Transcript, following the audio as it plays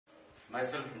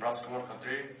Myself, Kumar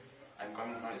Khatri. I am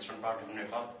coming from eastern part of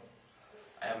Nepal.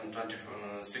 I am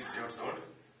 26 years old.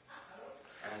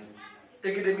 And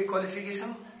academic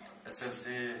qualification?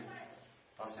 SLC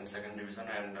passed in second division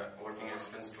and working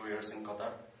experience 2 years in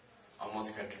Qatar,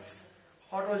 almost catering.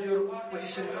 What was your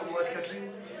position in almost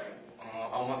catering?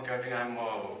 Almost catering, I am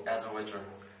as a waiter.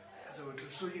 As a waiter.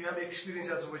 So you have experience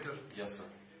as a waiter? Yes, sir.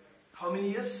 How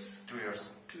many years? 2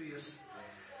 years. 2 years.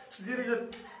 So there is a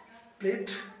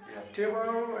plate, Yeah.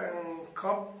 table and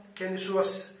cup. Can you show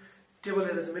us table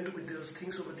arrangement with those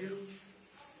things over there?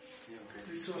 Yeah, okay.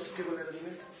 Please show us table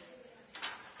arrangement.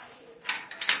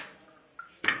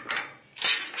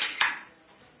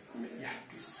 Yeah,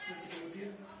 please make it over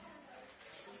there.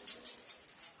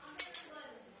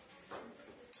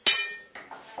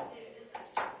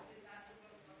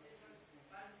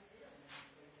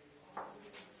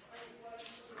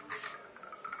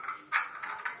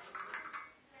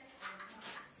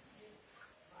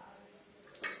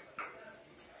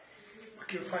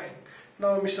 Okay, fine.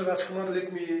 Now, Mr. Rajkumar,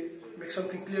 let me make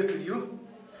something clear to you.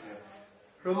 Yeah.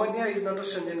 Romania is not a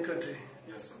Schengen country.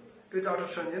 Yes, sir. It's out of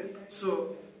Schengen.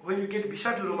 So, when you get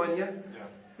visa to Romania, Yeah.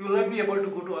 you will not be able to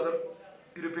go to other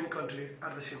European country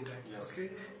at the same time. Yes. Okay?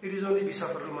 It is only visa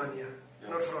for Romania, Yeah.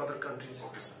 not for other countries.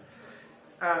 Okay, sir.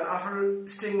 And after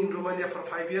staying in Romania for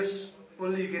 5 years,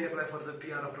 only you can apply for the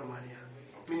PR of Romania.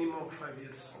 Okay. Minimum of 5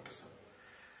 years. Okay, sir.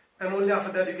 And only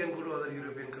after that you can go to other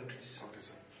European countries. Okay,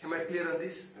 sir. Am I clear on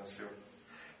this? Yes, sure.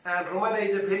 And Romania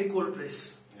is a very cold place.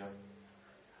 Yeah.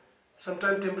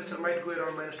 Sometimes temperature might go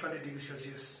around minus 20 degrees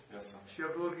Celsius. Yes, sir. So you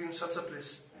have to work in such a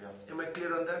place. Yeah. Am I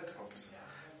clear on that? Okay, sir.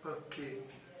 Okay.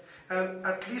 And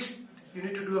at least you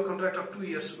need to do a contract of 2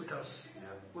 years with us.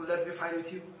 Yeah. Will that be fine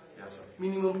with you? Yes, sir.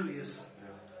 Minimum 2 years.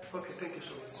 Yeah. Okay, thank you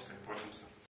so much. Okay, welcome, sir.